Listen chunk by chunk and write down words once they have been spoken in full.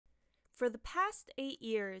For the past 8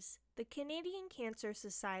 years, the Canadian Cancer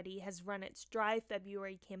Society has run its Dry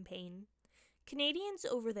February campaign. Canadians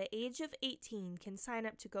over the age of 18 can sign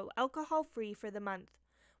up to go alcohol-free for the month,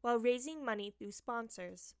 while raising money through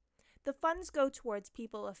sponsors. The funds go towards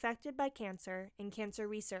people affected by cancer and cancer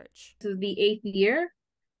research. This is the 8th year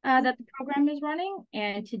that the program is running,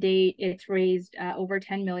 and to date it's raised over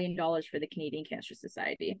 $10 million for the Canadian Cancer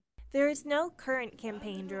Society. There is no current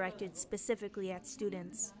campaign directed specifically at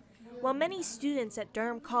students. While many students at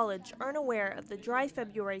Durham College aren't aware of the Dry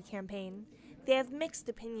February campaign, they have mixed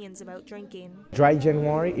opinions about drinking. Dry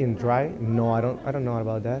January in dry? No, I don't know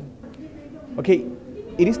about that. Okay,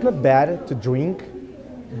 it is not bad to drink,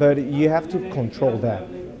 but you have to control that.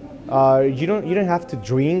 You don't have to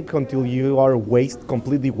drink until you are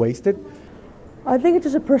completely wasted. I think it's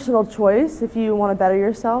just a personal choice. If you want to better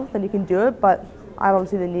yourself, then you can do it, but I don't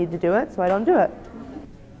see the need to do it, so I don't do it.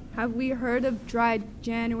 Have we heard of Dry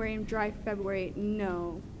January and Dry February?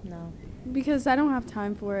 No. No. Because I don't have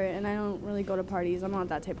time for it and I don't really go to parties. I'm not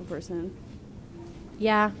that type of person.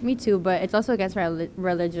 Yeah, me too, but it's also against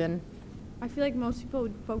religion. I feel like most people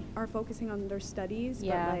are focusing on their studies,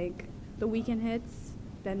 Yeah. but like the weekend hits,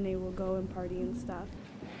 then they will go and party and stuff.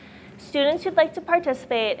 Students who'd like to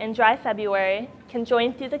participate in Dry February can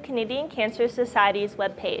join through the Canadian Cancer Society's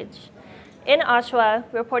webpage. In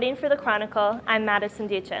Oshawa, reporting for the Chronicle, I'm Madison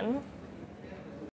Duchin.